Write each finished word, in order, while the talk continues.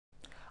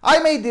I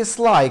may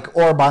dislike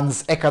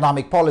Orban's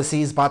economic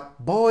policies,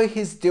 but boy,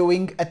 he's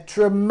doing a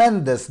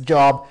tremendous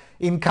job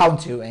in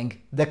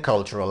countering the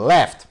cultural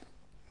left.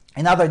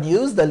 In other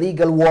news, the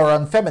legal war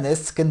on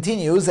feminists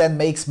continues and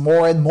makes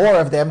more and more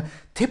of them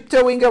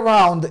tiptoeing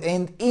around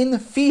and in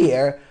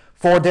fear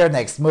for their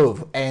next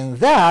move. And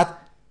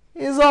that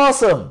is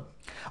awesome.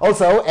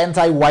 Also,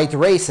 anti-white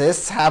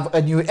racists have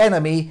a new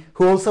enemy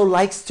who also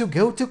likes to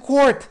go to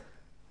court.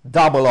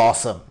 Double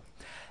awesome.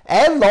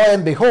 And lo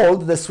and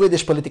behold, the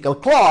Swedish political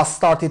class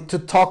started to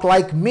talk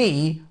like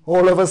me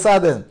all of a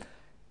sudden.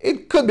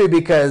 It could be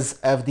because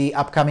of the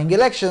upcoming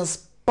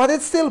elections, but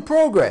it's still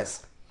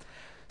progress.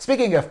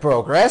 Speaking of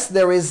progress,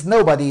 there is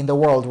nobody in the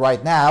world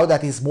right now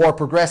that is more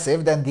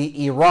progressive than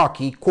the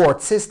Iraqi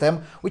court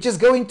system, which is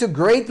going to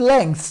great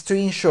lengths to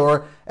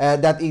ensure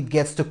that it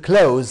gets to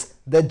close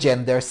the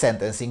gender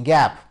sentencing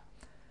gap.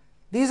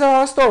 These are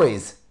our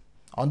stories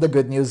on the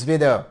Good News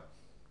video.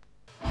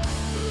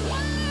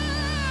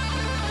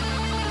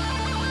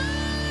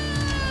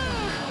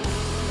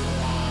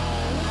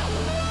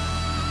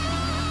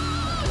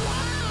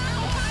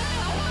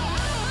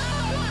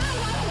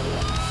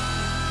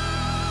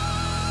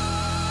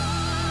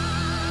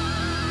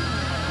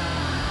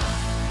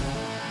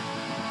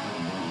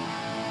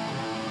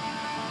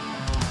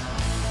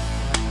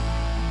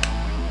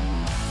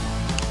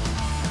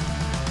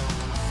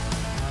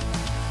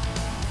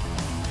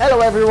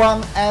 Hello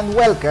everyone and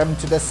welcome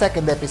to the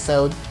second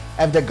episode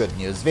of the Good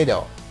News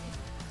video.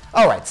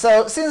 Alright,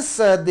 so since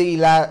the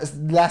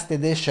last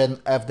edition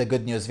of the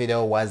Good News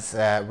video was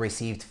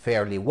received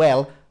fairly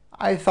well,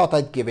 I thought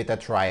I'd give it a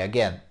try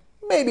again.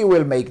 Maybe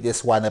we'll make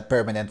this one a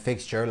permanent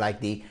fixture like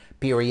the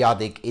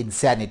periodic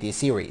Insanity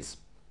series.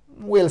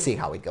 We'll see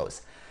how it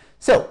goes.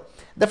 So,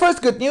 the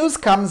first good news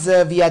comes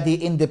via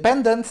The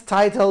Independent,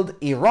 titled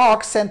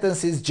 "Iraq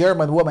sentences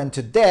German woman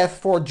to death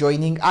for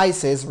joining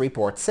ISIS,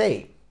 reports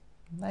say."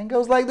 And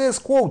goes like this,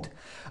 quote,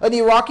 "An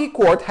Iraqi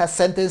court has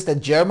sentenced a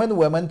German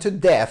woman to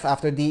death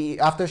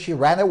after she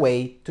ran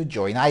away to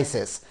join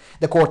ISIS.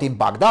 The court in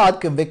Baghdad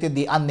convicted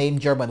the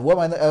unnamed German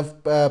woman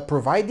of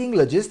providing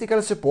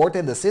logistical support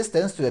and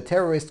assistance to the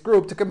terrorist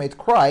group to commit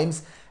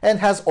crimes and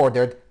has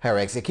ordered her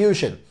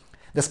execution."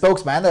 The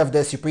spokesman of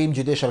the Supreme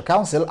Judicial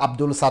Council,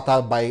 Abdul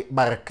Sattar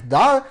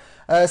Barkdar,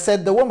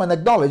 said the woman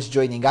acknowledged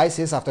joining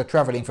ISIS after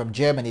traveling from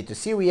Germany to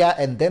Syria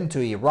and then to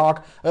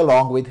Iraq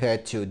along with her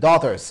two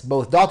daughters.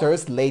 Both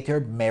daughters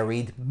later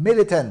married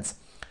militants.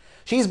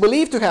 She is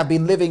believed to have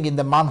been living in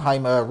the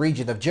Mannheim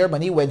region of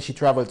Germany when she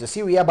traveled to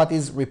Syria, but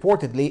is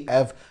reportedly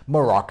of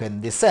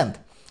Moroccan descent.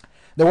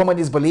 The woman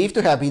is believed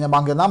to have been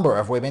among a number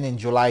of women in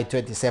July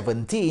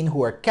 2017 who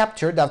were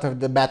captured after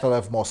the Battle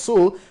of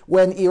Mosul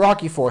when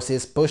Iraqi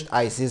forces pushed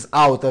ISIS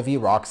out of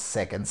Iraq's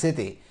second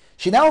city.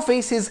 She now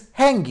faces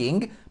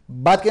hanging,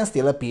 but can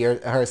still appeal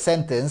her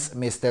sentence,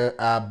 Mr.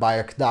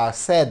 Barkdar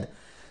said.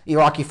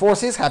 Iraqi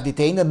forces have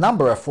detained a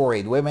number of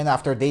foreign women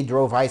after they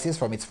drove ISIS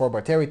from its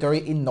former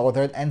territory in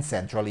northern and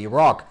central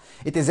Iraq.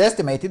 It is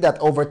estimated that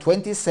over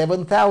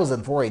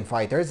 27,000 foreign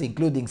fighters,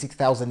 including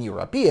 6,000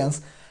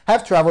 Europeans,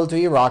 have traveled to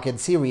Iraq and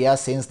Syria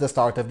since the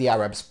start of the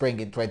Arab Spring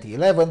in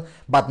 2011,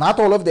 but not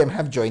all of them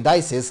have joined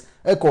ISIS,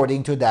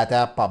 according to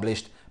data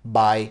published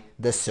by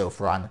the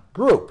Sofran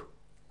Group.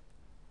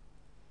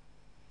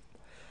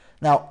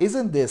 Now,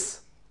 isn't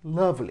this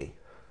lovely?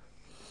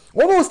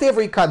 Almost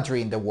every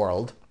country in the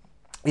world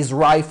is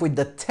rife with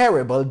the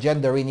terrible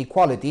gender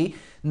inequality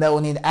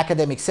known in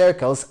academic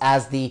circles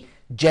as the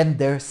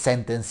gender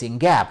sentencing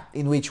gap,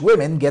 in which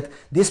women get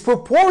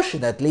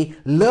disproportionately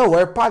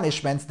lower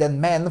punishments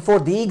than men for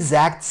the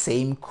exact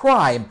same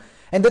crime.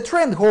 And the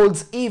trend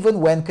holds even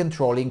when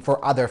controlling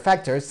for other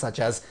factors such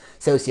as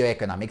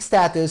socioeconomic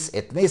status,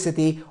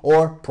 ethnicity,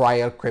 or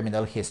prior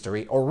criminal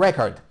history or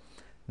record.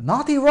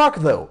 Not Iraq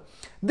though.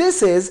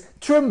 This is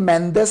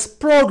tremendous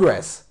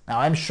progress. Now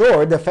I'm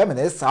sure the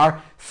feminists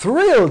are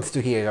thrilled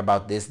to hear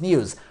about this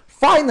news.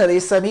 Finally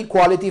some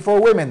equality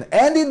for women,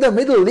 and in the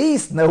Middle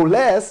East no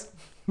less.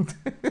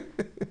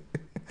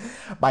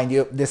 Mind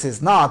you, this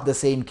is not the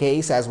same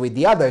case as with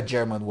the other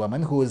German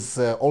woman who is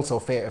also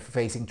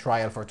facing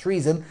trial for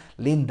treason,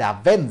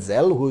 Linda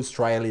Wenzel, whose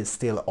trial is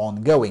still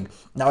ongoing.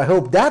 Now I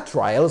hope that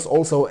trial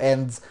also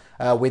ends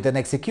with an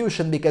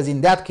execution, because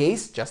in that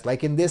case, just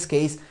like in this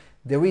case,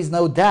 there is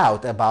no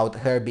doubt about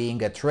her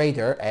being a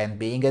traitor and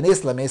being an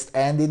Islamist,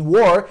 and in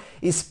war,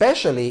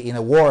 especially in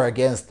a war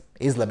against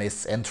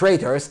Islamists and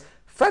traitors,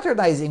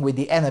 fraternizing with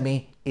the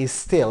enemy is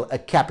still a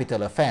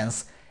capital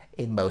offense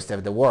in most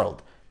of the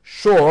world.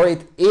 Sure,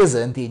 it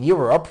isn't in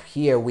Europe.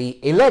 Here we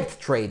elect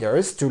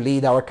traitors to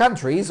lead our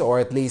countries, or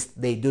at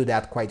least they do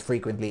that quite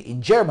frequently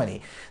in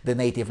Germany, the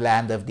native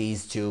land of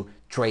these two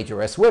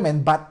traitorous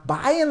women, but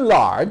by and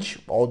large,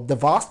 or the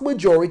vast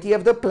majority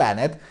of the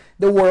planet,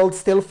 the world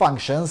still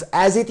functions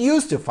as it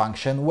used to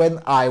function when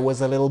I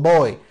was a little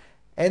boy.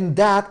 And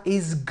that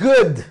is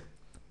good,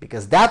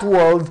 because that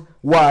world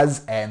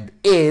was and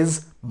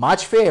is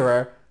much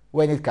fairer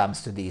when it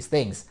comes to these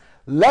things.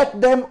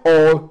 Let them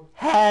all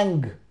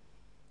hang.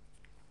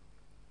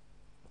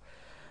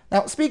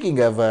 Now, speaking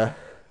of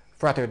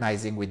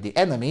fraternizing with the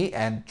enemy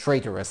and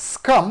traitorous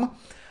scum,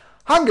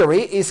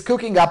 Hungary is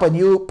cooking up a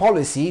new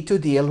policy to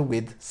deal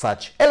with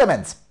such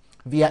elements.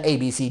 Via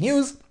ABC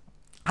News,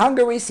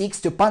 Hungary seeks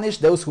to punish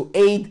those who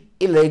aid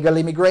illegal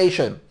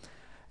immigration.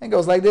 It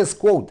goes like this,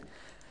 quote,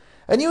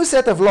 "A new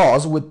set of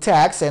laws would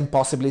tax and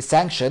possibly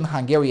sanction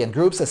Hungarian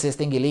groups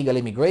assisting illegal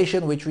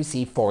immigration which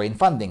receive foreign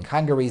funding,"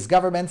 Hungary's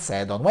government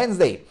said on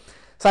Wednesday.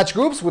 Such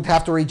groups would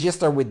have to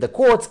register with the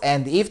courts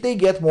and, if they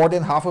get more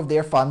than half of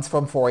their funds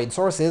from foreign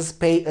sources,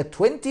 pay a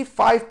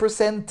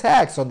 25%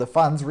 tax on the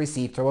funds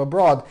received from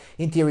abroad,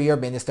 Interior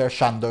Minister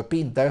Sándor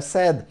Pinter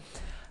said.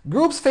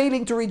 Groups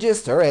failing to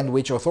register and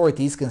which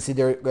authorities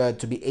consider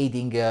to be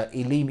aiding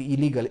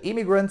illegal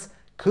immigrants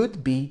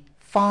could be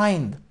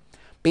fined.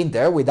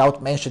 Pinter,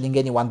 without mentioning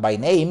anyone by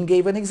name,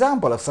 gave an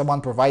example of someone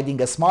providing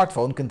a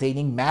smartphone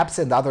containing maps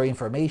and other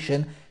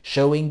information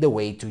showing the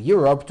way to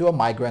Europe to a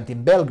migrant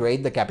in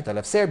Belgrade, the capital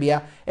of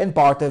Serbia, and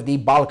part of the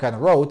Balkan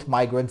route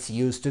migrants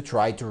use to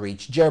try to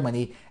reach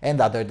Germany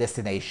and other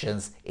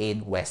destinations in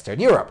Western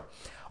Europe.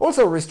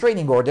 Also,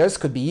 restraining orders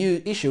could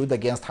be issued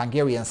against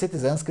Hungarian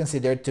citizens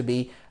considered to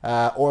be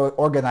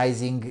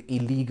organizing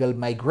illegal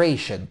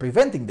migration,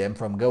 preventing them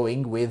from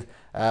going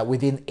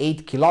within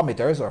 8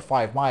 kilometers or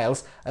 5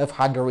 miles of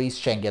Hungary's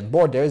Schengen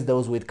borders,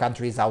 those with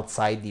countries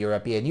outside the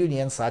European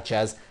Union such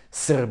as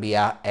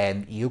Serbia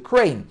and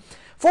Ukraine.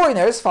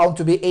 Foreigners found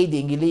to be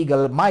aiding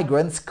illegal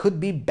migrants could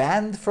be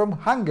banned from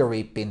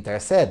Hungary, Pinter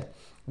said.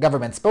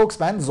 Government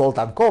spokesman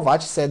Zoltán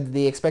Kovács said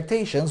the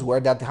expectations were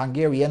that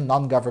Hungarian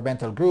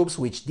non-governmental groups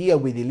which deal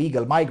with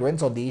illegal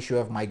migrants on the issue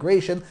of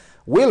migration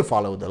will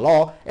follow the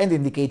law and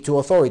indicate to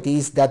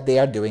authorities that they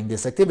are doing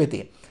this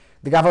activity.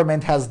 The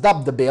government has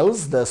dubbed the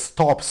bills the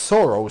Stop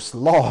Soros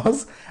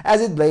laws,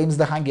 as it blames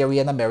the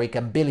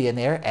Hungarian-American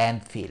billionaire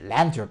and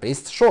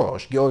philanthropist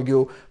Soros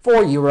György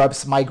for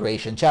Europe's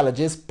migration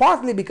challenges,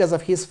 partly because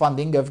of his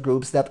funding of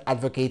groups that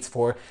advocates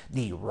for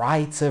the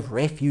rights of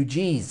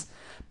refugees.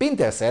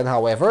 Pinter said,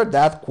 however,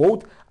 that,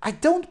 quote, "I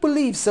don't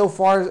believe so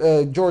far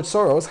George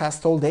Soros has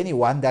told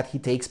anyone that he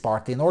takes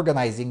part in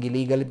organizing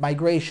illegal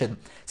migration.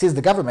 Since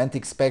the government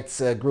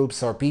expects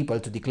groups or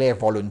people to declare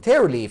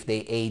voluntarily if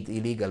they aid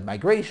illegal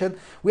migration,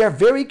 we are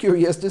very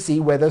curious to see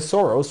whether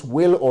Soros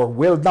will or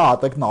will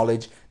not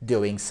acknowledge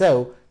doing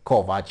so,"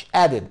 Kovács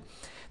added.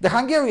 The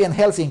Hungarian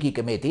Helsinki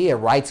Committee, a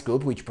rights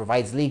group which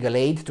provides legal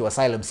aid to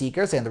asylum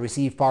seekers and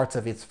receives parts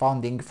of its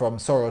funding from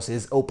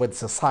Soros's Open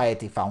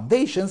Society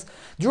foundations,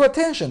 drew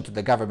attention to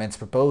the government's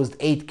proposed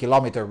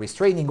 8-kilometer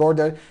restraining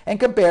order and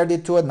compared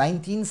it to a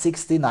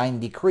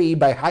 1969 decree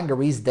by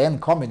Hungary's then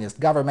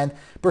communist government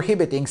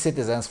prohibiting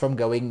citizens from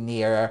going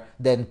nearer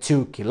than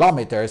 2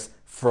 kilometers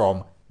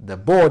from the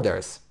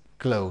borders.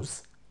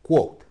 Close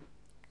quote.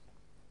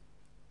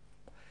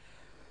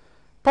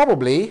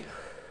 Probably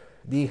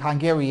the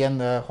Hungarian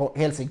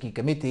Helsinki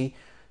Committee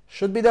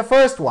should be the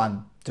first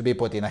one to be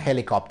put in a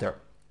helicopter.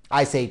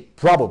 I say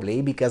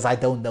probably because I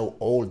don't know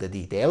all the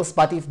details,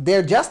 but if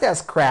they're just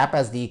as crap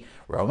as the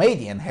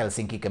Romanian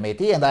Helsinki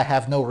Committee, and I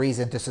have no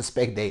reason to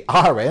suspect they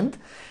aren't,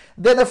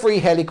 then a free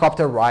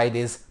helicopter ride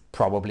is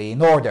probably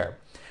in order.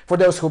 For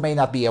those who may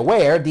not be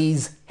aware,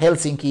 these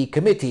Helsinki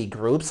Committee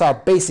groups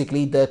are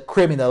basically the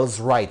criminals'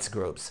 rights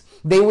groups.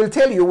 They will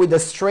tell you with a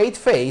straight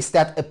face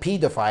that a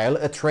pedophile,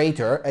 a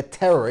traitor, a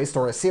terrorist,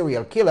 or a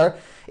serial killer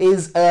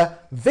is a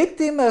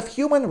victim of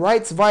human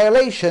rights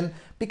violation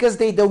because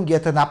they don't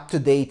get an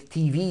up-to-date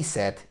TV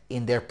set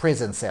in their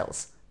prison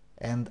cells.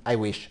 And I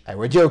wish I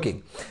were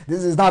joking.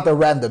 This is not a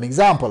random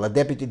example. A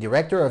deputy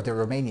director of the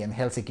Romanian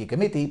Helsinki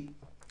Committee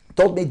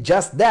told me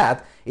just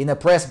that in a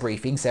press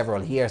briefing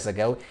several years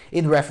ago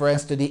in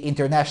reference to the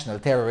international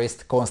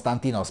terrorist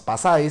Konstantinos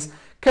Pasais,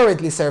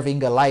 currently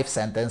serving a life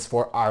sentence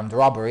for armed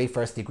robbery,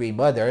 first-degree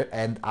murder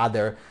and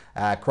other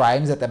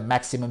crimes at a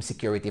maximum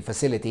security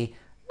facility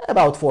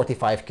about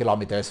 45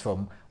 kilometers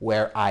from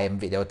where I am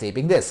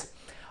videotaping this.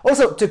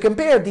 Also, to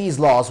compare these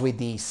laws with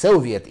the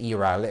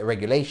Soviet-era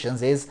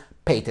regulations is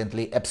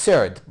patently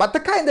absurd, but the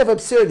kind of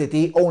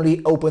absurdity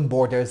only open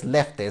borders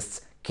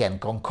leftists can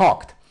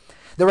concoct.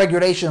 The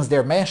regulations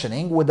they're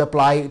mentioning would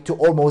apply to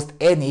almost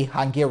any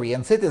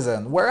Hungarian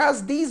citizen,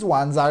 whereas these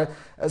ones are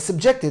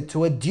subjected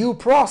to a due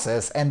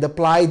process and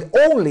applied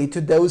only to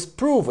those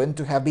proven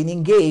to have been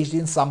engaged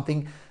in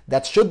something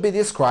that should be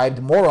described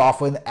more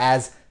often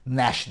as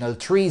national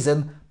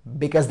treason,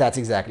 because that's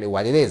exactly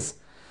what it is.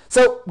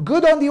 So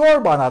good on the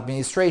Orbán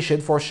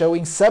administration for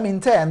showing some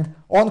intent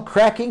on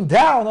cracking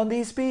down on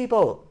these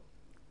people.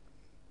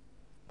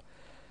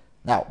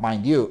 Now,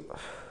 mind you,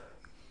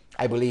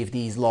 I believe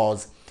these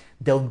laws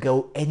don't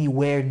go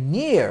anywhere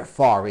near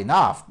far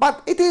enough,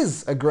 but it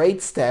is a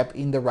great step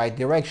in the right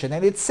direction,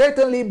 and it's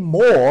certainly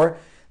more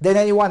than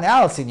anyone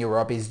else in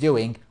Europe is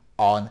doing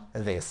on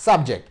this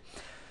subject.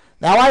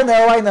 Now I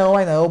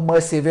know, more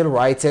civil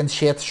rights and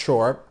shit,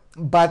 sure,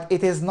 but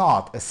it is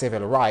not a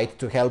civil right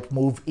to help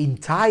move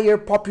entire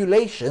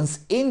populations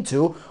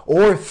into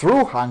or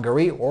through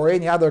Hungary or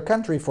any other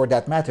country for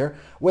that matter,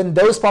 when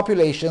those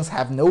populations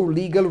have no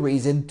legal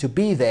reason to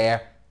be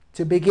there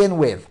to begin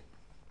with.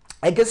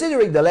 And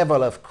considering the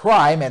level of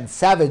crime and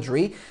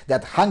savagery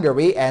that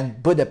Hungary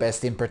and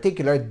Budapest in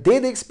particular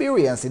did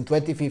experience in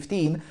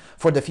 2015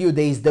 for the few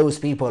days those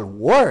people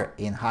were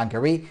in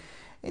Hungary,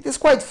 it is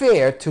quite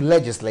fair to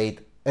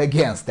legislate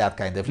against that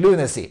kind of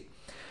lunacy.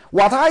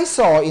 What I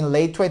saw in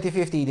late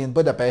 2015 in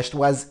Budapest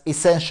was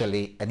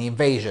essentially an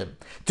invasion,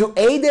 to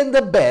aid and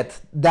abet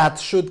that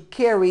should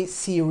carry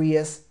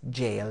serious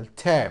jail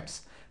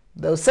terms.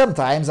 Though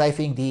sometimes I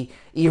think the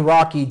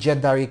Iraqi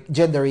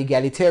gender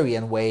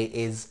egalitarian way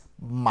is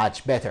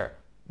much better.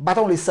 But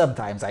only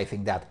sometimes I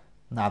think that,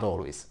 not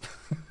always.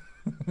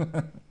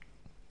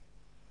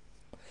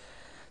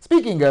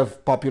 Speaking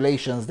of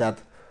populations that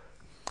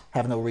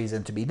have no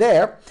reason to be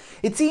there,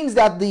 it seems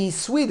that the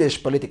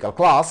Swedish political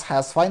class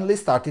has finally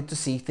started to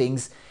see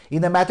things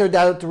in a matter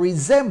that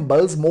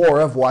resembles more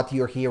of what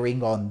you're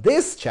hearing on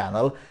this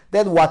channel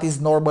than what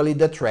is normally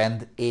the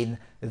trend in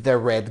the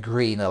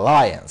Red-Green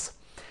alliance.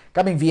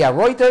 Coming via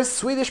Reuters,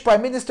 Swedish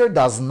Prime Minister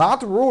does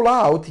not rule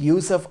out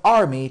use of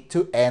army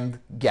to end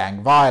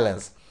gang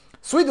violence.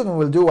 Sweden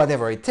will do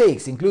whatever it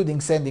takes,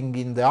 including sending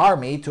in the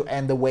army to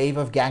end the wave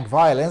of gang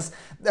violence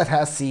that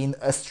has seen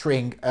a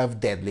string of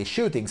deadly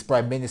shootings,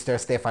 Prime Minister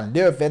Stefan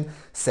Löfven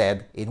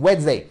said in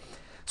Wednesday.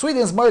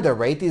 Sweden's murder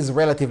rate is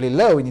relatively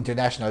low in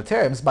international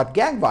terms, but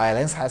gang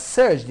violence has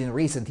surged in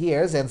recent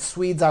years and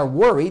Swedes are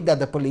worried that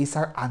the police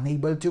are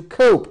unable to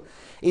cope.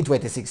 In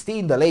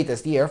 2016, the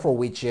latest year for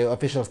which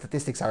official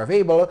statistics are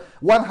available,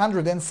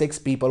 106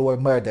 people were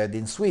murdered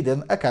in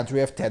Sweden, a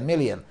country of 10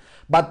 million.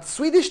 But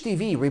Swedish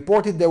TV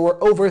reported there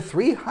were over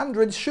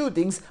 300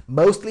 shootings,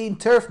 mostly in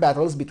turf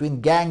battles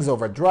between gangs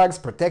over drugs,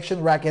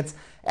 protection rackets,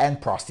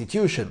 and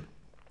prostitution.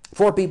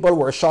 4 people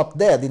were shot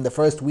dead in the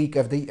first week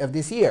of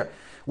this year.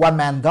 1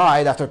 man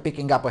died after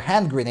picking up a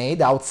hand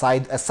grenade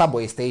outside a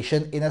subway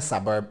station in a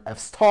suburb of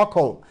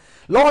Stockholm.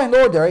 Law and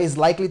order is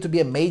likely to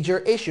be a major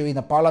issue in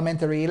a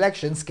parliamentary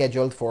election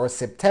scheduled for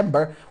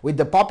September, with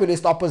the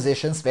populist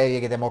opposition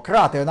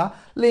Sverigedemokraterna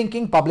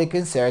linking public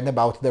concern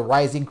about the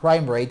rising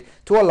crime rate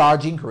to a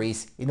large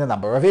increase in the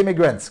number of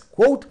immigrants.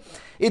 Quote,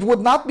 "It would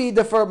not be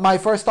my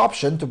first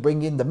option to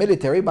bring in the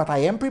military, but I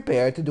am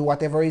prepared to do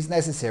whatever is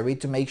necessary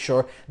to make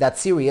sure that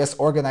serious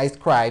organized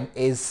crime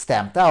is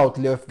stamped out,"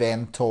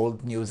 Löfven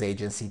told news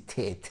agency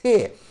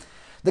TT.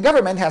 The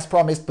government has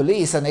promised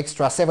police an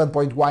extra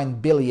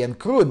 7.1 billion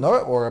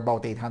kronor, or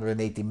about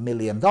 $880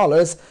 million,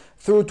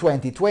 through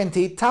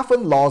 2020,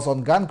 toughened laws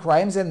on gun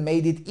crimes and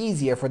made it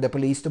easier for the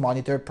police to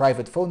monitor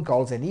private phone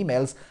calls and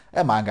emails,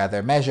 among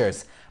other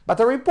measures.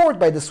 But a report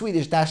by the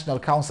Swedish National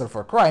Council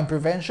for Crime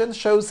Prevention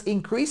shows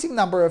increasing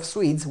number of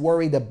Swedes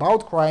worried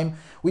about crime,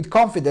 with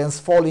confidence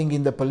falling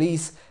in the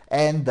police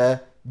and the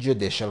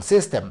judicial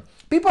system.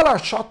 People are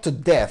shot to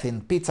death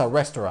in pizza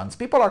restaurants.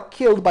 People are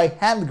killed by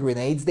hand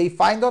grenades they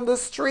find on the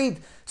street,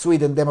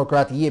 Sweden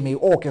Democrat Jimmie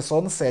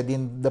Åkesson said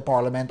in the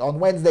parliament on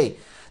Wednesday.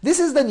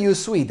 This is the new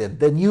Sweden,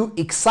 the new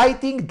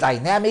exciting,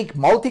 dynamic,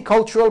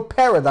 multicultural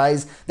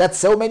paradise that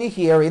so many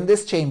here in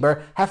this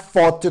chamber have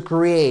fought to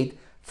create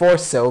for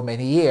so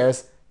many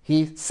years,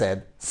 he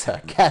said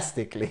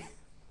sarcastically.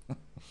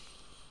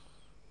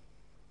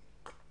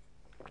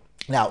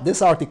 Now,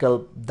 this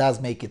article does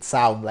make it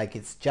sound like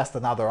it's just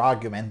another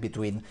argument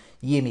between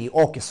Jimmie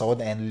Åkesson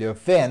and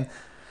Löfven,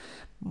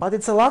 but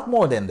it's a lot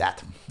more than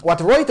that. What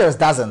Reuters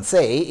doesn't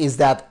say is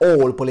that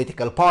all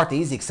political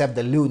parties except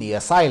the loony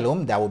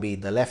Asylum, that would be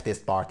the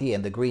leftist party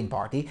and the Green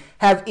Party,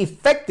 have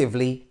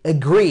effectively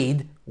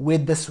agreed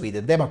with the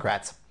Sweden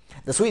Democrats.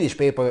 The Swedish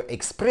paper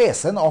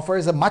Expressen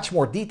offers a much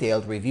more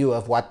detailed review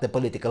of what the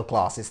political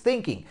class is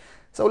thinking.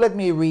 So let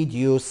me read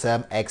you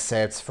some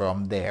excerpts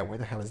from there. Where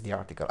the hell is the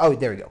article? Oh,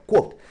 there we go.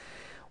 Quote,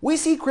 "We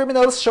see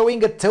criminals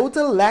showing a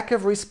total lack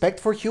of respect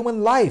for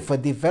human life, a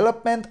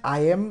development I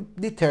am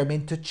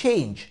determined to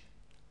change,"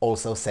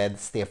 also said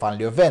Stefan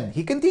Löfven.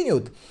 He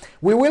continued,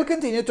 "We will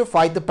continue to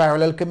fight the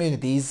parallel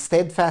communities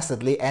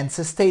steadfastly and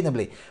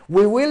sustainably.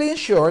 We will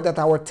ensure that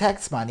our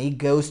tax money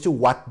goes to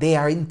what they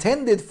are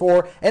intended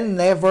for and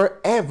never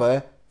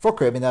ever for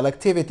criminal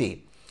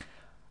activity."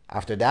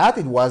 After that,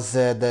 it was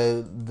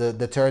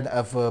the turn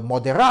of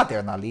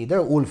Moderaterna leader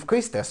Ulf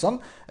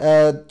Kristersson,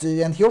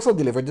 and he also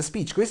delivered the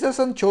speech.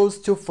 Kristersson chose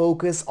to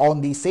focus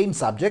on the same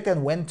subject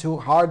and went to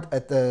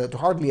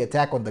hardly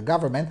attack on the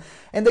government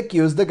and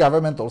accused the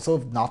government also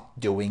of not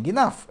doing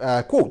enough.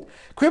 Quote,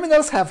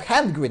 "Criminals have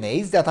hand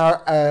grenades that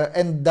are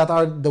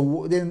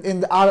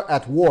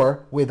at war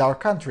with our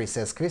country,"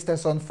 says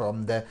Kristersson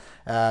from the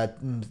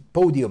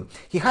podium.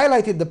 He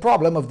highlighted the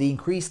problem of the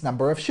increased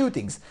number of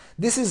shootings.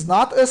 "This is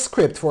not a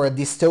script for a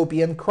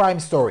dystopian crime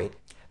story.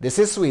 This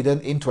is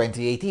Sweden in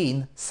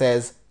 2018,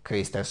 says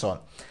Kristersson.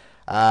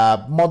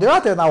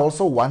 Moderaterna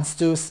also wants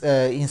to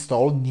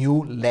install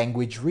new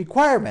language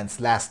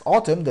requirements. Last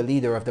autumn, the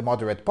leader of the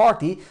moderate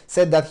party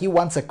said that he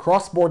wants a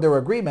cross-border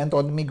agreement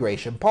on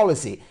immigration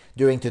policy.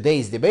 During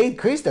today's debate,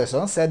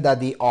 Kristersson said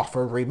that the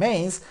offer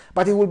remains,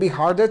 but it will be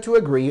harder to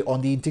agree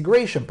on the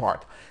integration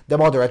part. The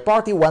moderate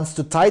party wants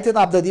to tighten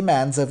up the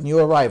demands of new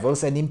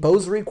arrivals and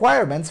impose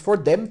requirements for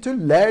them to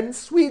learn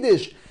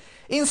Swedish.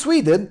 In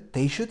Sweden,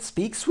 they should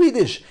speak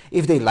Swedish.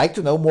 If they like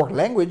to know more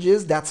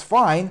languages, that's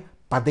fine,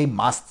 but they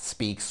must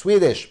speak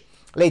Swedish.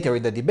 Later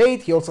in the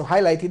debate, he also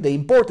highlighted the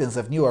importance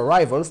of new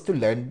arrivals to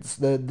learn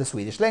the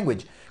Swedish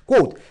language.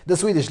 Quote, "The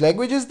Swedish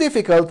language is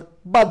difficult,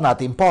 but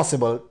not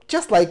impossible,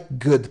 just like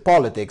good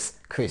politics,"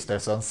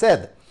 Kristersson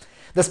said.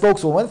 The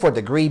spokeswoman for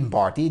the Green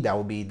Party, that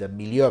would be the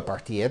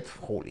Miljöpartiet,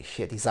 holy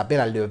shit,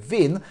 Isabella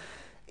Lövin,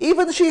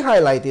 even she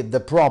highlighted the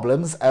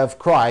problems of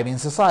crime in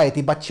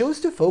society, but chose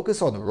to focus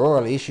on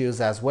rural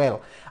issues as well.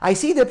 "I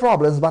see the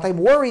problems, but I'm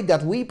worried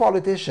that we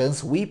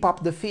politicians whip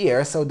up the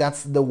fear, so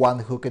that's the one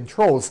who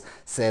controls,"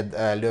 said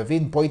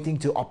Lövin, pointing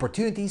to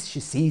opportunities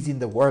she sees in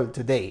the world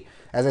today.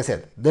 As I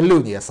said, the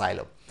loony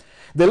asylum.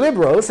 The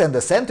Liberals and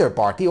the Center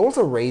Party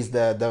also raised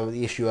the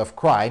issue of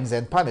crimes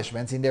and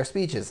punishments in their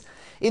speeches.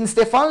 "In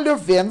Stefan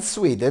Löfven's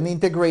Sweden,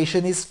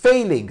 integration is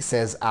failing,"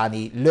 says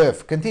Annie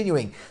Lööf,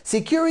 continuing,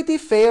 "Security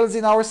fails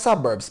in our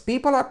suburbs.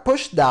 People are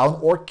pushed down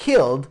or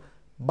killed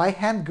by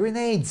hand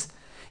grenades."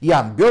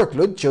 Jan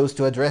Björklund chose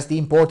to address the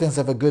importance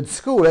of a good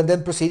school and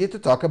then proceeded to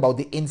talk about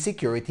the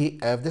insecurity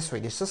of the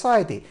Swedish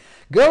society.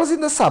 "Girls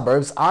in the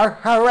suburbs are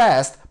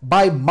harassed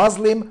by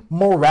Muslim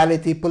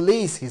morality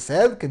police," he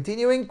said,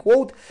 continuing,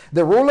 quote,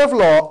 "The rule of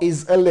law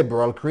is a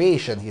liberal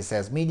creation," he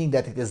says, meaning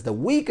that it is the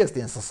weakest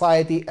in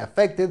society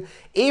affected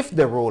if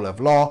the rule of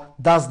law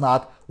does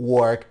not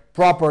work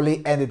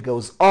properly, and it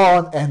goes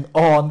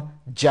on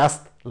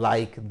just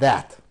like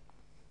that.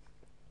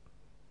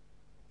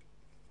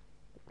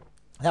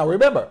 Now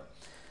remember,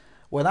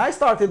 when I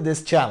started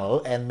this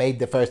channel and made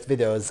the first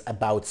videos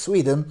about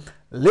Sweden,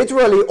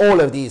 literally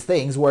all of these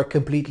things were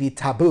completely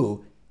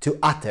taboo to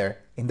utter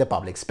in the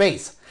public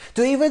space.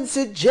 To even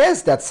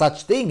suggest that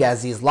such thing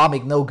as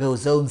Islamic no-go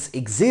zones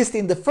exist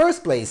in the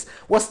first place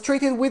was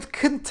treated with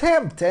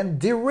contempt and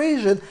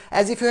derision,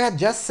 as if you had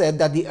just said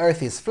that the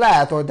earth is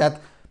flat or that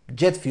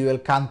jet fuel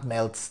can't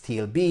melt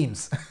steel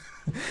beams.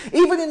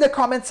 Even in the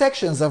comment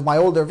sections of my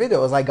older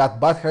videos, I got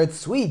butthurt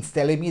Swedes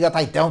telling me that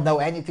I don't know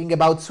anything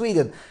about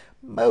Sweden.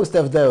 Most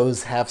of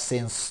those have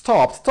since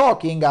stopped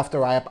talking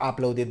after I have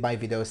uploaded my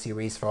video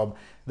series from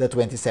the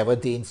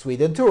 2017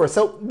 Sweden tour.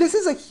 So this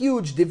is a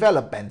huge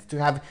development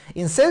to have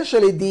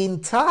essentially the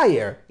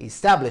entire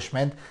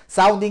establishment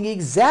sounding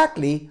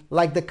exactly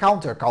like the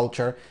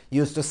counterculture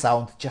used to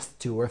sound just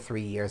 2 or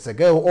 3 years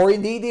ago, or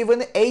indeed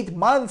even 8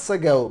 months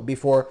ago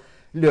before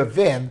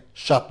Löfven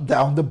shut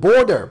down the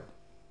border.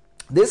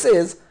 This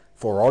is,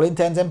 for all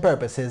intents and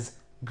purposes,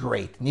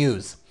 great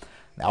news.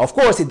 Now, of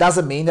course, it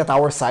doesn't mean that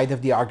our side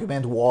of the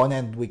argument won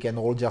and we can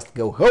all just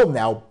go home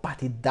now,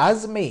 but it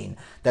does mean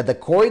that the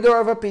corridor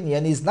of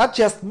opinion is not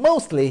just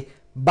mostly,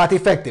 but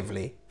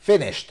effectively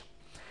finished.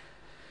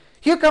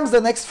 Here comes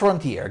the next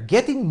frontier,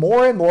 getting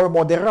more and more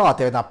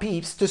Moderaterna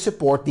peeps to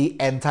support the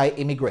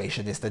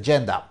anti-immigrationist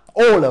agenda.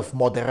 All of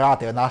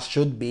Moderaterna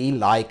should be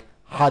like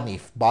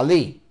Hanif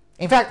Bali.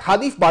 In fact,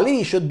 Hanif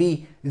Bali should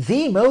be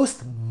the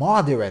most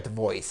moderate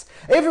voice.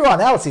 Everyone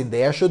else in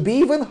there should be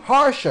even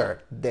harsher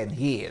than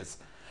he is.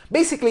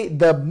 Basically,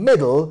 the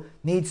middle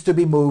needs to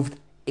be moved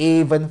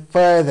even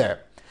further.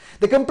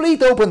 The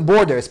complete open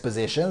borders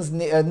positions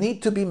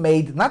need to be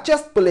made not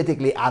just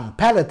politically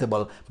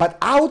unpalatable, but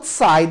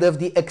outside of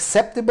the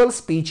acceptable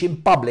speech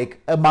in public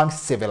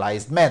amongst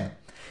civilized men.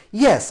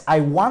 Yes,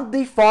 I want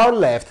the far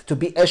left to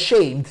be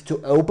ashamed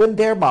to open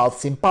their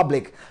mouths in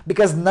public,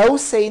 because no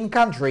sane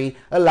country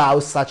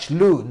allows such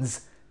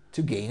loons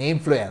to gain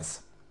influence.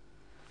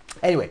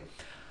 Anyway,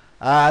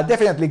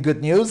 definitely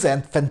good news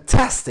and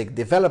fantastic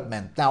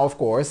development. Now, of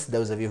course,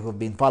 those of you who've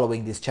been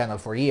following this channel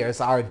for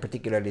years aren't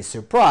particularly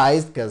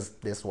surprised, because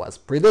this was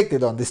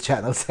predicted on this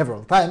channel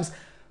several times,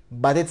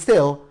 but it's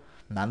still,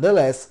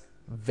 nonetheless,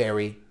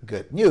 very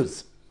good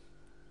news.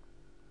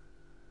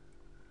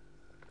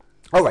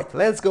 Alright,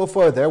 let's go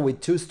further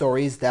with 2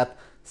 stories that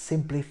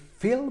simply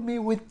fill me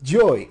with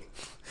joy.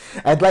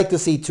 I'd like to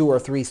see 2 or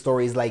 3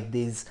 stories like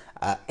these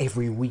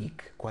every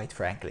week, quite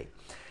frankly.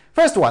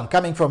 First one,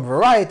 coming from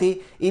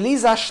Variety,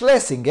 Elisa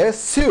Schlesinger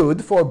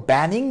sued for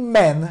banning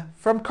men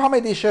from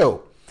comedy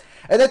show.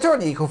 An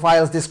attorney who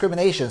files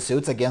discrimination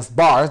suits against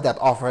bars that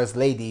offers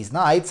ladies'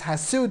 nights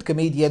has sued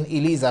comedian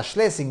Elisa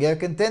Schlesinger,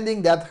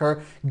 contending that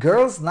her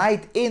Girls'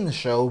 Night In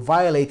show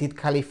violated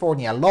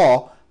California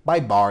law by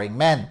barring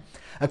men.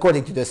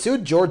 According to the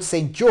suit, George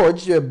St.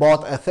 George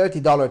bought a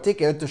 $30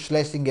 ticket to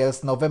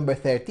Schlesinger's November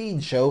 13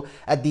 show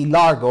at the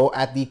Largo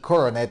at the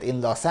Coronet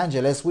in Los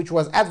Angeles, which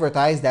was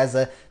advertised as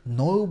a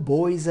 "no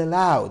boys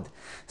allowed."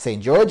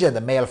 St. George and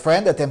a male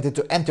friend attempted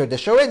to enter the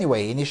show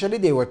anyway. Initially,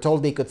 they were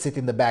told they could sit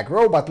in the back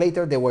row, but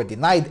later they were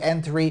denied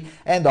entry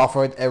and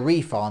offered a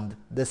refund,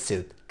 the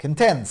suit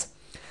contends.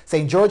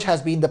 St. George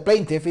has been the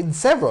plaintiff in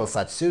several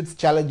such suits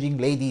challenging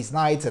ladies'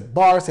 nights at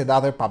bars and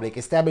other public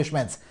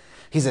establishments.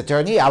 His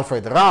attorney,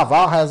 Alfred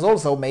Rava, has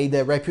also made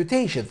a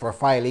reputation for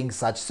filing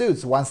such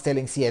suits, once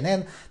telling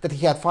CNN that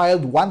he had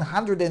filed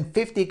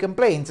 150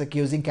 complaints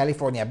accusing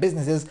California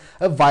businesses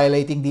of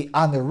violating the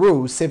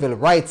Unruh Civil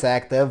Rights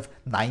Act of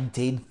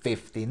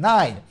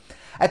 1959.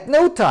 At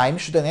no time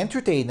should an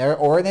entertainer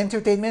or an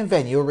entertainment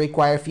venue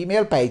require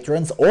female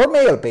patrons or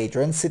male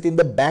patrons sit in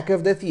the back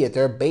of the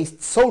theater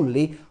based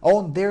solely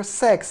on their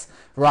sex,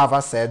 Rava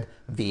said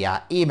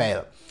via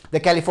email. The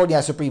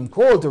California Supreme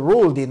Court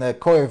ruled in a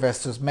Coyer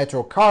vs.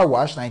 Metro Car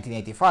Wash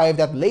 1985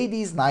 that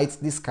ladies' nights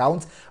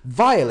discounts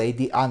violate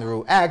the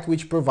Unruh Act,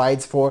 which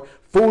provides for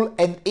full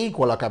and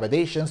equal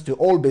accommodations to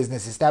all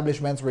business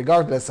establishments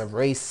regardless of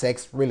race,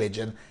 sex,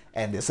 religion,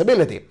 and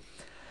disability.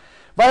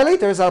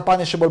 Violators are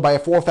punishable by a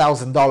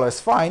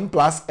 $4,000 fine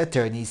plus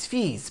attorney's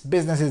fees.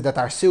 Businesses that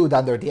are sued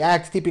under the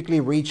Act typically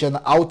reach an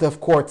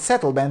out-of-court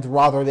settlement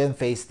rather than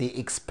face the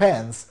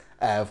expense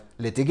of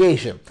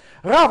litigation.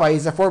 Rava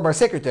is a former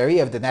secretary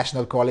of the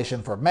National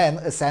Coalition for Men,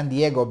 a San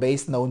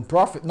Diego-based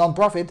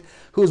non-profit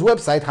whose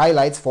website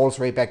highlights false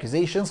rape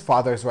accusations,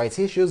 fathers' rights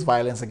issues,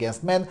 violence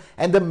against men,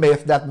 and the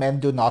myth that men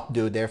do not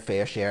do their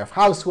fair share of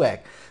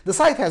housework. The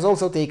site has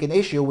also taken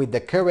issue with the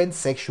current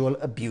sexual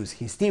abuse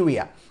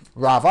hysteria.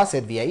 Rava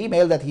said via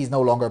email that he is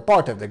no longer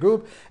part of the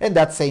group and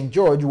that St.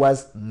 George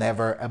was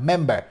never a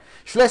member.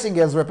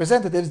 Schlesinger's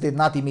representatives did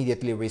not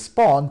immediately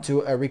respond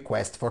to a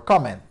request for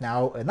comment.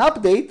 Now, an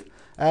update.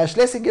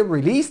 Schlesinger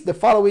released the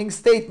following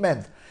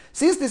statement.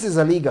 Since this is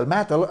a legal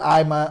matter,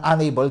 I'm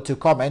unable to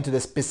comment to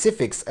the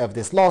specifics of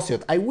this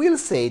lawsuit. I will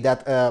say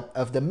that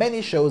of the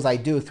many shows I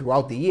do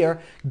throughout the year,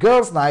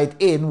 Girls' Night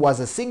In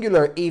was a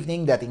singular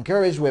evening that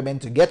encouraged women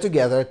to get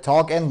together,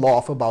 talk and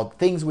laugh about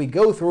things we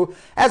go through,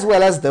 as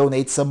well as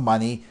donate some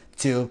money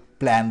to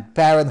Planned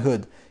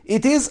Parenthood.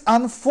 It is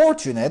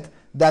unfortunate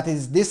that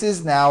this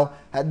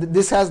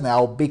has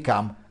now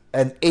become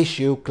an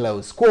issue,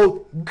 close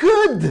quote.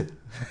 Good!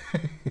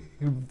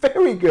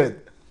 Very good.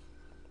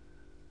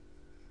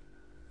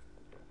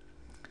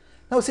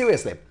 No,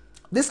 seriously,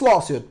 this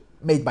lawsuit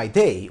made my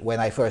day when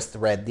I first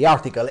read the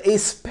article,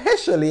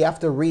 especially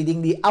after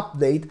reading the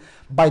update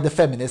by the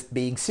feminist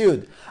being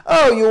sued.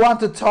 Oh, you want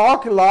to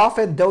talk, laugh,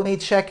 and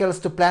donate shekels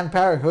to Planned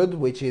Parenthood,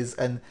 which is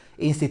an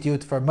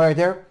institute for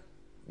murder?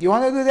 You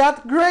want to do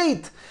that?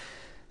 Great!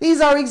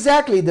 These are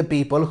exactly the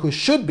people who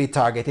should be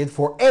targeted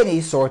for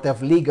any sort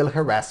of legal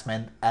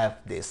harassment of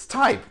this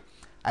type.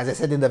 As I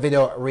said in the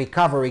video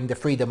Recovering the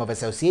Freedom of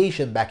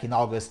Association back in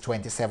August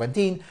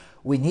 2017,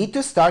 we need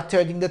to start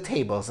turning the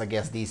tables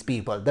against these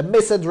people, the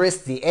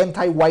misandrists, the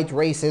anti-white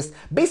racists,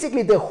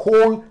 basically the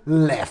whole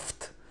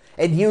left,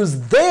 and use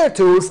their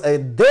tools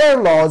and their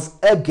laws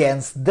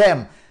against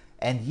them,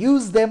 and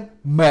use them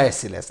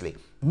mercilessly.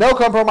 No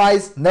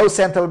compromise, no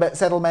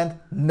settlement,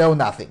 no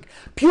nothing.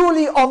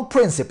 Purely on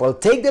principle,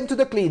 take them to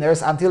the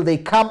cleaners until they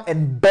come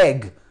and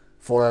beg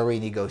for a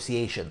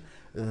renegotiation.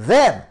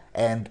 Then,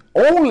 and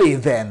only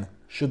then,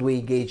 should we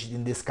engage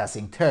in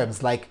discussing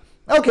terms like,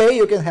 okay,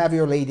 you can have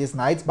your ladies'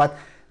 nights, but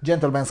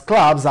gentlemen's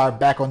clubs are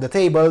back on the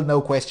table,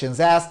 no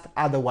questions asked,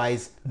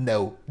 otherwise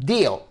no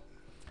deal.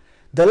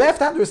 The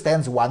left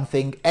understands one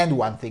thing and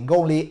one thing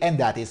only, and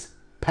that is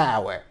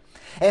power.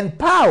 And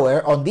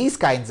power on this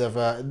kind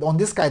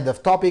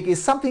of topic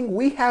is something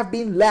we have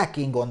been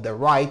lacking on the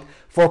right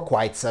for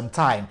quite some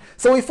time.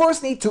 So we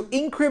first need to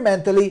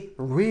incrementally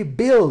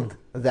rebuild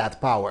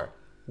that power.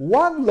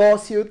 One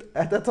lawsuit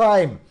at a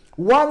time,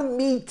 one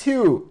Me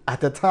Too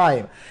at a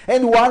time,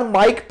 and one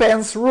Mike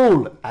Pence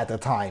rule at a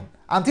time,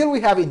 until we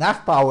have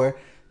enough power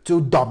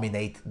to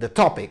dominate the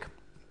topic.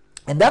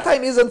 And that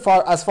time isn't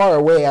as far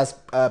away as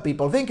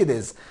people think it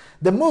is.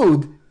 The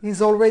mood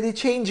is already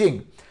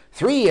changing.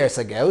 3 years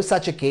ago,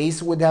 such a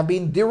case would have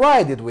been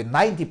derided, with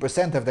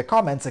 90% of the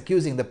comments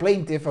accusing the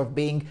plaintiff of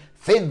being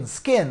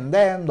thin-skinned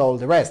and all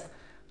the rest.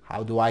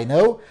 How do I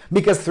know?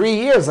 Because 3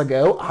 years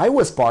ago, I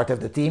was part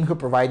of the team who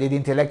provided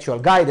intellectual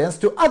guidance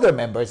to other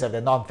members of the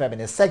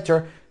non-feminist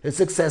sector who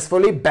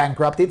successfully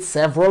bankrupted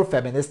several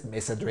feminist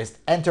misandrist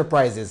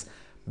enterprises.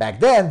 Back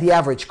then, the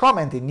average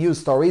comment in news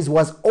stories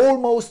was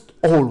almost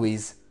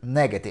always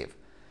negative.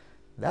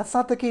 That's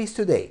not the case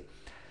today.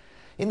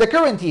 In the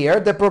current year,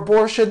 the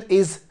proportion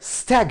is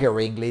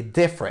staggeringly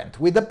different,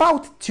 with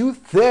about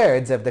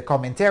 2/3 of the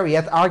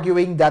commentariat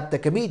arguing that the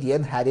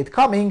comedian had it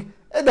coming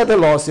and that the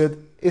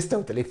lawsuit is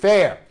totally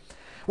fair.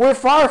 We're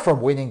far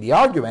from winning the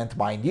argument,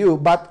 mind you,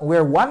 but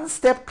we're one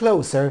step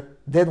closer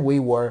than we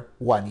were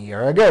 1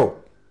 year ago.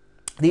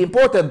 The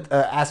important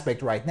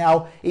aspect right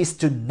now is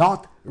to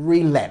not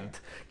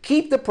relent.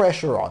 Keep the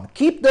pressure on.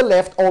 Keep the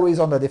left always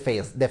on the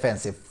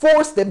defensive.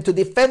 Force them to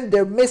defend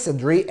their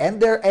misandry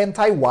and their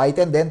anti-white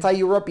and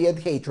anti-European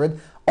hatred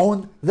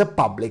on the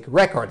public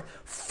record.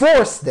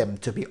 Force them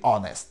to be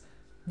honest.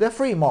 The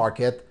free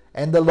market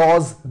and the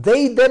laws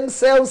they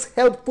themselves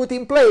helped put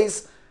in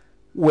place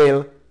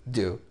will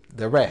do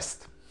the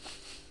rest.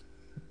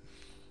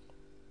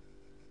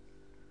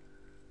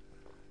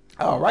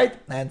 Alright,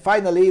 and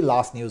finally,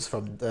 last news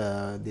from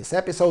this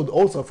episode,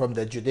 also from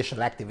the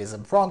judicial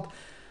activism front,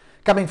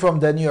 coming from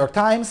the New York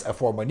Times, a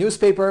former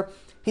newspaper.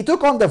 He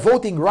took on the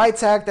Voting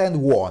Rights Act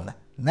and won.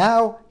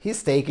 Now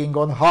he's taking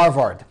on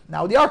Harvard.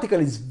 Now the article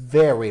is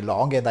very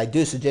long and I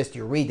do suggest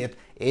you read it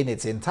in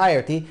its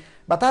entirety,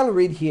 but I'll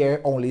read here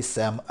only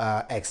some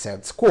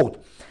excerpts. Quote,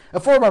 A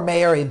former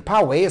mayor in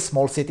Poway, a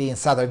small city in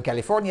Southern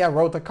California,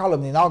 wrote a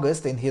column in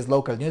August in his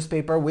local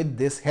newspaper with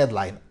this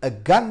headline, "A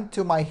gun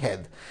to my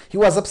head." He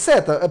was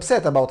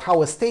upset about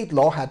how a state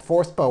law had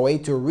forced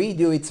Poway to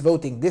redo its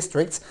voting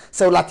districts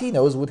so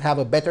Latinos would have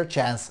a better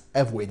chance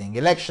of winning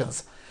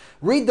elections.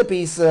 Reading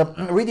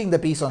the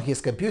piece on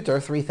his computer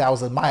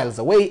 3,000 miles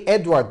away,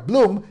 Edward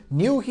Bloom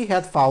knew he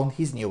had found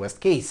his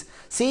newest case,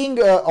 seeing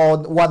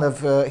on one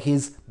of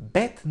his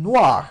bête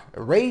noire,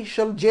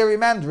 racial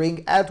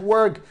gerrymandering at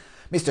work.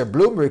 Mr.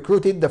 Bloom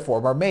recruited the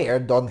former mayor,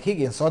 Don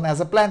Higginson, as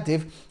a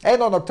plaintiff,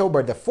 and on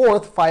October the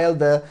 4th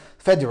filed a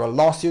federal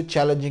lawsuit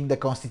challenging the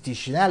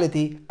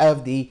constitutionality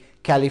of the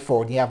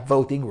California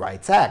Voting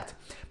Rights Act.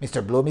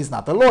 Mr. Bloom is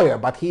not a lawyer,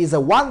 but he is a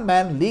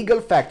one-man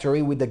legal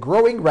factory with a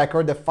growing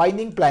record of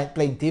finding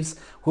plaintiffs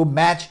who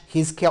match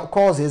his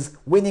causes,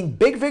 winning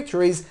big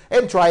victories,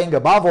 and trying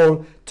above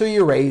all to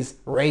erase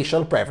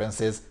racial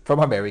preferences from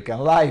American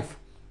life.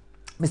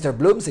 Mr.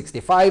 Bloom,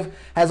 65,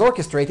 has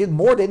orchestrated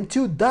more than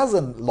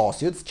 24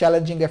 lawsuits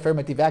challenging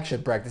affirmative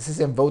action practices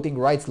and voting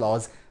rights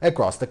laws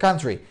across the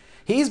country.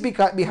 He is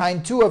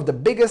behind two of the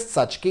biggest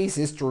such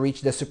cases to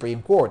reach the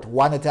Supreme Court,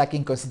 one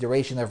attacking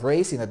consideration of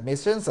race in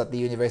admissions at the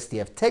University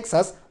of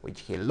Texas,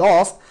 which he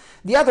lost,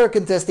 the other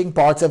contesting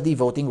parts of the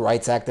Voting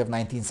Rights Act of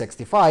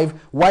 1965,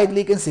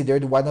 widely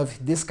considered one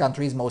of this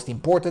country's most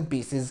important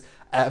pieces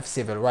of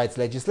civil rights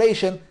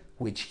legislation,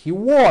 which he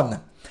won.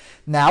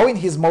 Now, in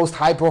his most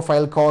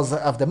high-profile cause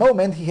of the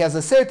moment, he has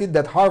asserted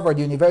that Harvard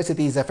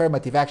University's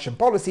affirmative action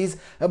policies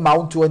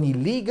amount to an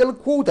illegal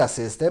quota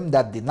system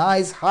that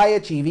denies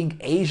high-achieving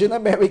Asian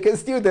American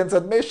students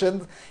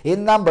admission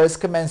in numbers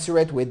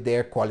commensurate with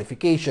their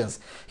qualifications.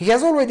 He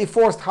has already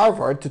forced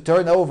Harvard to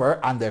turn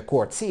over, under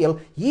court seal,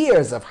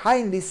 years of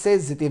highly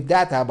sensitive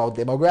data about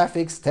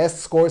demographics, test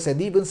scores,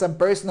 and even some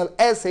personal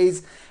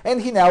essays,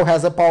 and he now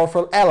has a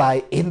powerful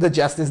ally in the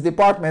Justice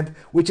Department,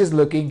 which is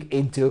looking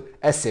into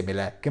a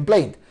similar complaint.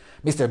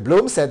 Mr.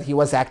 Bloom said he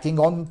was acting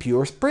on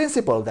pure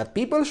principle, that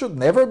people should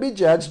never be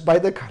judged by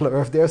the color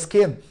of their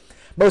skin.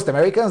 Most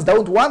Americans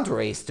don't want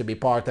race to be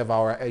part of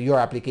your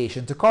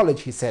application to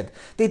college, he said.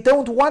 They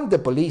don't want the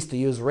police to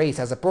use race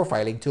as a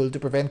profiling tool to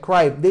prevent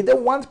crime. They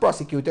don't want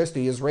prosecutors to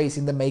use race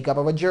in the makeup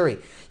of a jury.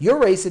 Your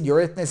race and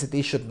your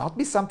ethnicity should not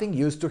be something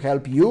used to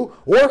help you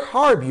or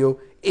harm you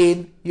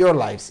in your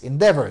life's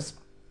endeavors.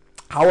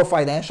 How a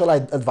financial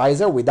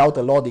advisor without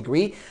a law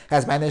degree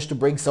has managed to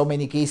bring so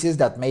many cases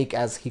that make,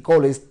 as he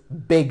calls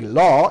it, big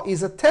law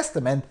is a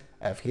testament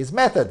of his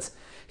methods.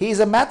 He is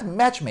a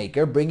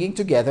matchmaker bringing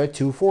together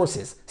two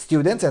forces,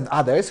 students and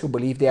others who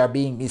believe they are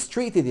being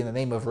mistreated in the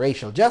name of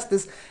racial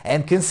justice,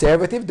 and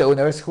conservative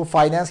donors who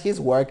finance his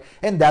work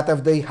and that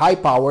of the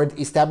high-powered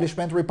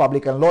establishment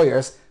Republican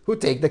lawyers who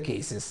take the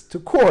cases to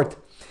court.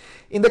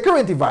 In the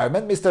current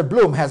environment, Mr.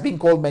 Bloom has been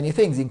called many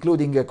things,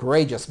 including a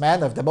courageous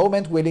man of the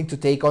moment willing to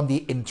take on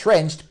the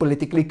entrenched,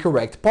 politically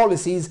correct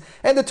policies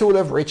and the tool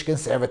of rich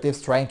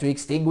conservatives trying to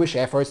extinguish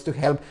efforts to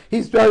help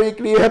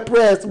historically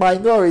oppressed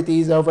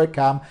minorities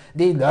overcome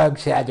the long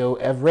shadow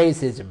of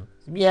racism.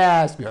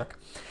 Yes, Björk.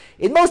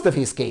 In most of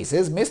his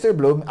cases, Mr.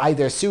 Bloom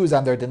either sues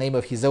under the name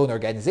of his own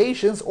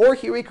organizations or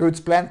he recruits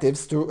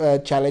plaintiffs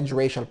to challenge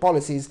racial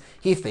policies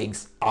he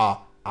thinks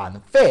are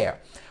unfair.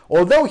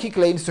 Although he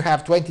claims to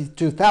have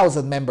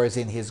 22,000 members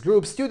in his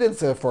group,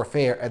 Students for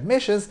Fair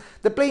Admissions,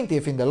 the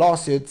plaintiff in the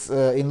lawsuits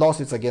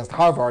against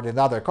Harvard and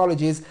other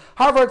colleges,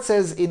 Harvard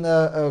says in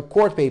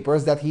court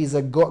papers that he's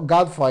a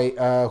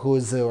godfather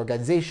whose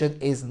organization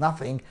is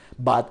nothing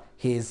but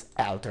his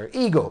alter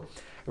ego.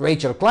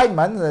 Rachel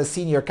Kleinman,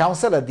 senior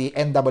counsel at the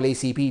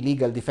NAACP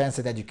Legal Defense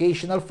and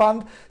Educational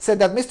Fund, said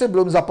that Mr.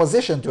 Bloom's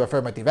opposition to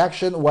affirmative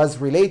action was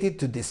related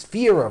to this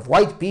fear of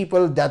white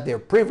people that their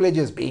privilege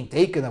is being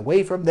taken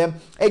away from them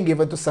and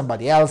given to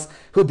somebody else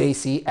who they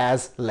see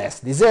as less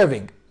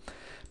deserving.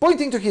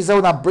 Pointing to his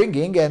own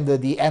upbringing and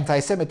the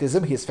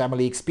anti-Semitism his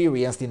family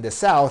experienced in the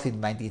South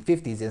in the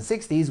 1950s and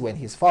 60s when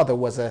his father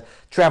was a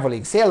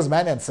traveling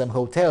salesman and some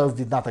hotels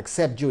did not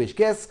accept Jewish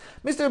guests,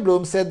 Mr.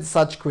 Bloom said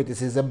such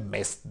criticism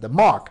missed the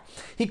mark.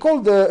 He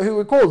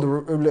recalled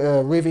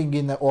living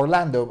in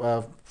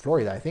Orlando,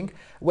 Florida, I think,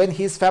 when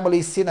his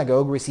family's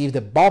synagogue received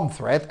a bomb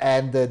threat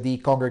and the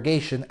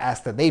congregation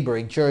asked a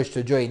neighboring church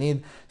to join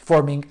in,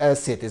 forming a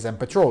citizen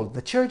patrol.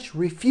 The church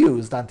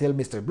refused until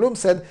Mr. Bloom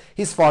said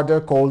his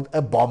father called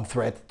a bomb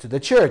threat to the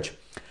church.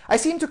 I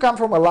seem to come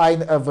from a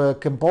line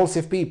of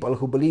compulsive people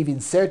who believe in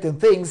certain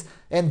things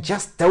and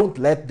just don't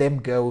let them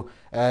go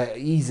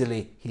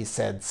easily, he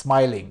said,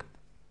 smiling.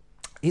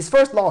 His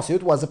first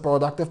lawsuit was a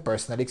product of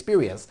personal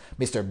experience.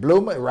 Mr.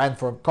 Bloom ran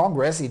for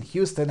Congress in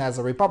Houston as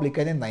a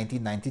Republican in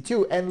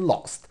 1992 and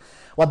lost.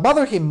 What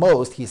bothered him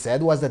most, he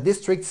said, was the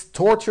district's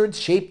tortured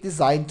shape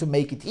designed to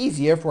make it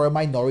easier for a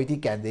minority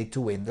candidate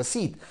to win the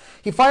seat.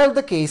 He filed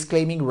the case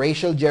claiming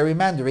racial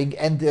gerrymandering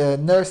and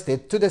nursed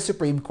it to the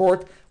Supreme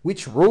Court,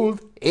 which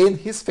ruled in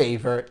his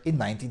favor in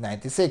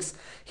 1996.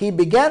 He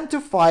began to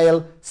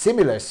file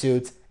similar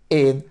suits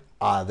in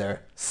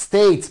other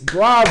states.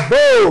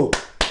 Bravo!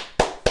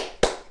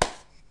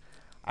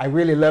 I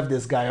really love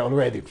this guy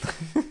already.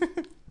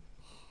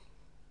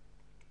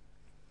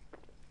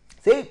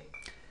 See,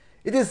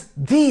 it is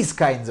these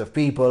kinds of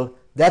people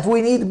that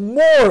we need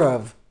more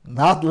of,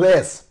 not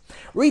less.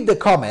 Read the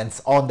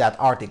comments on that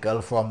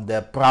article from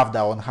the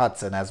Pravda on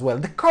Hudson as well.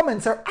 The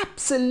comments are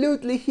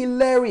absolutely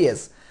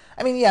hilarious.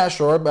 I mean, yeah,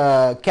 sure,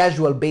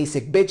 casual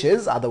basic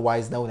bitches,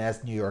 otherwise known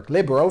as New York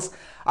liberals,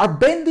 are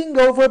bending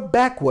over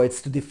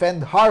backwards to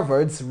defend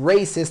Harvard's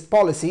racist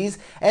policies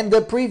and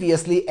the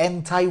previously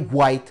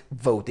anti-white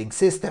voting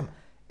system.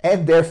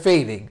 And they're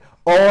failing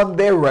on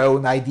their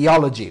own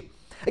ideology.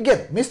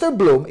 Again, Mr.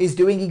 Bloom is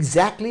doing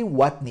exactly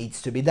what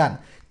needs to be done.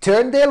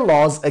 Turn their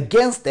laws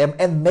against them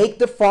and make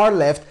the far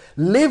left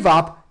live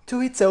up to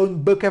its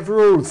own book of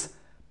rules.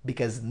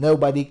 Because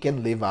nobody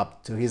can live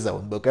up to his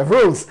own book of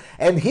rules.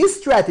 And his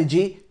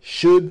strategy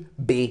should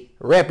be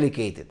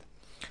replicated.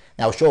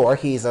 Now sure,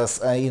 he's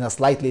in a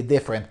slightly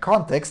different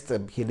context.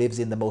 He lives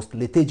in the most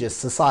litigious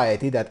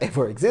society that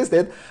ever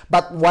existed.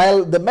 But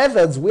while the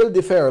methods will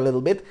differ a little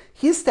bit,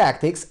 his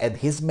tactics and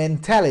his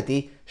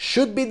mentality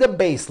should be the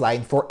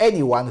baseline for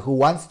anyone who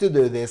wants to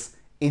do this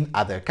in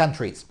other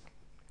countries.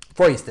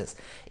 For instance,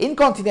 in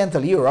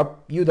continental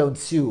Europe, you don't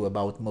sue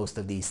about most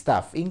of these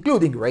stuff,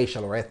 including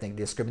racial or ethnic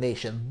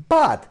discrimination,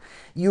 but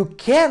you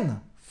can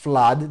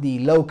flood the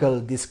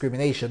local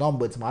discrimination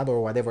ombudsman,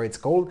 or whatever it's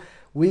called,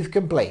 with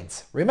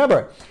complaints.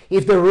 Remember,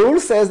 if the rule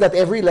says that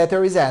every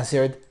letter is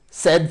answered,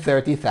 send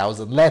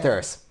 30,000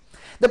 letters.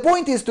 The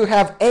point is to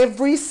have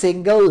every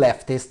single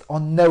leftist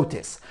on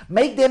notice.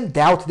 Make them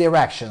doubt their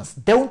actions.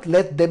 Don't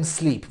let them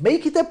sleep.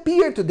 Make it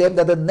appear to them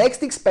that the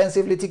next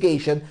expensive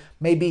litigation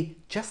may be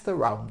just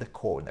around the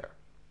corner.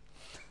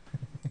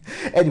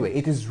 Anyway,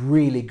 it is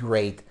really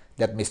great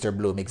that Mr.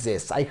 Bloom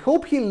exists. I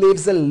hope he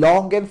lives a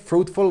long and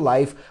fruitful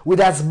life with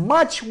as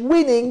much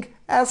winning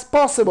as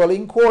possible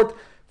in court,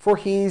 for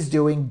he is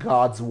doing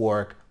God's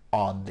work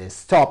on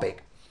this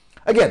topic.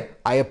 Again,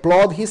 I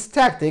applaud his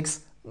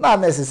tactics,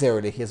 not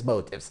necessarily his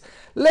motives.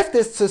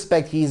 Leftists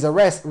suspect he is a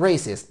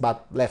racist,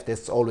 but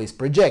leftists always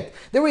project.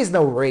 There is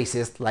no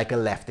racist like a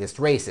leftist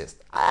racist.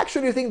 I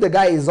actually think the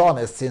guy is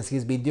honest, since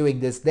he's been doing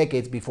this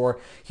decades before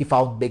he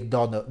found big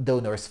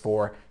donors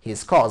for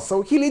his cause.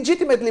 So he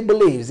legitimately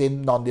believes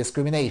in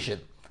non-discrimination.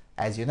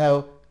 As you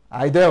know,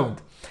 I don't.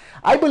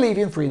 I believe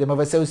in freedom of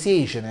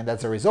association, and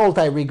as a result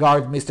I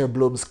regard Mr.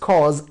 Bloom's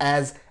cause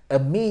as a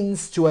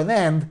means to an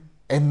end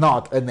and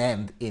not an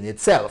end in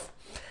itself.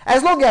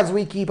 As long as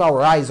we keep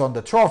our eyes on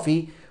the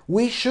trophy,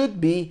 we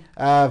should be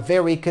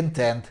very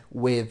content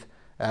with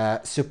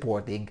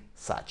supporting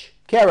such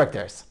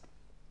characters.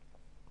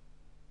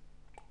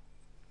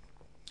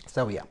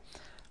 So yeah.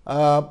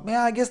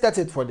 I guess that's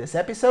it for this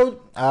episode.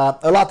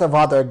 A lot of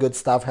other good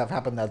stuff have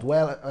happened as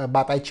well,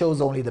 but I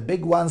chose only the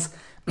big ones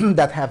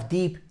that have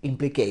deep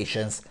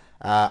implications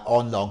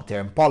on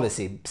long-term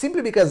policy,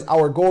 simply because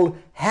our goal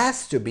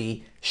has to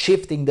be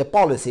shifting the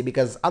policy,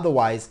 because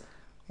otherwise,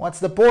 what's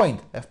the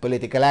point of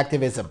political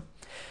activism?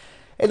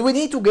 And we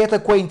need to get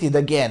acquainted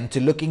again to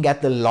looking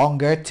at the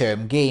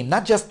longer-term game,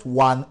 not just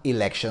one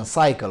election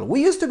cycle.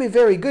 We used to be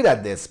very good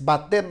at this,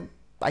 but then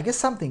I guess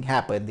something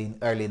happened in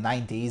early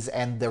 90s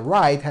and the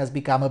right has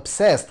become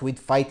obsessed with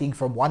fighting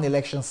from one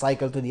election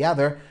cycle to the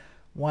other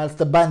whilst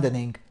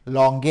abandoning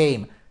long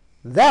game.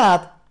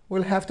 That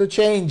will have to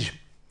change,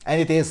 and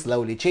it is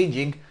slowly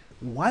changing,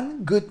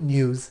 one good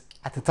news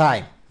at a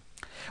time.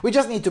 We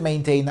just need to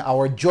maintain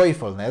our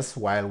joyfulness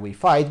while we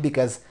fight,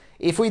 because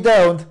if we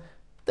don't,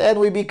 then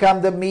we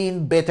become the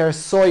mean, bitter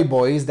soy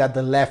boys that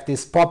the left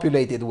is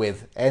populated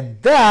with,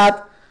 and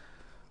that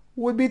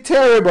would be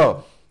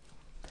terrible.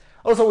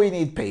 Also, we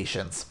need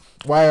patience.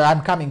 Where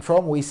I'm coming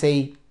from, we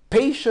say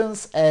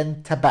patience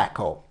and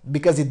tobacco,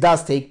 because it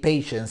does take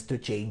patience to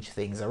change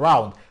things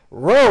around.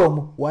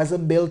 Rome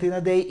wasn't built in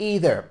a day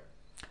either.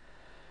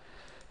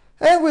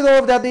 And with all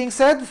of that being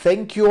said,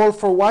 thank you all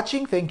for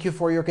watching. Thank you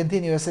for your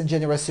continuous and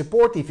generous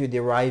support. If you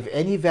derive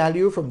any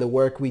value from the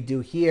work we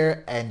do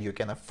here and you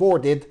can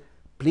afford it,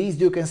 please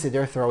do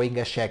consider throwing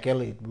a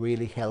shekel. It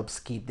really helps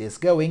keep this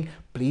going.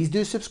 Please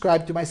do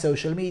subscribe to my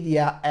social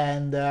media,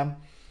 and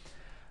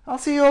I'll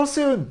see you all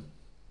soon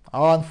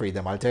on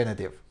Freedom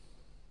Alternative.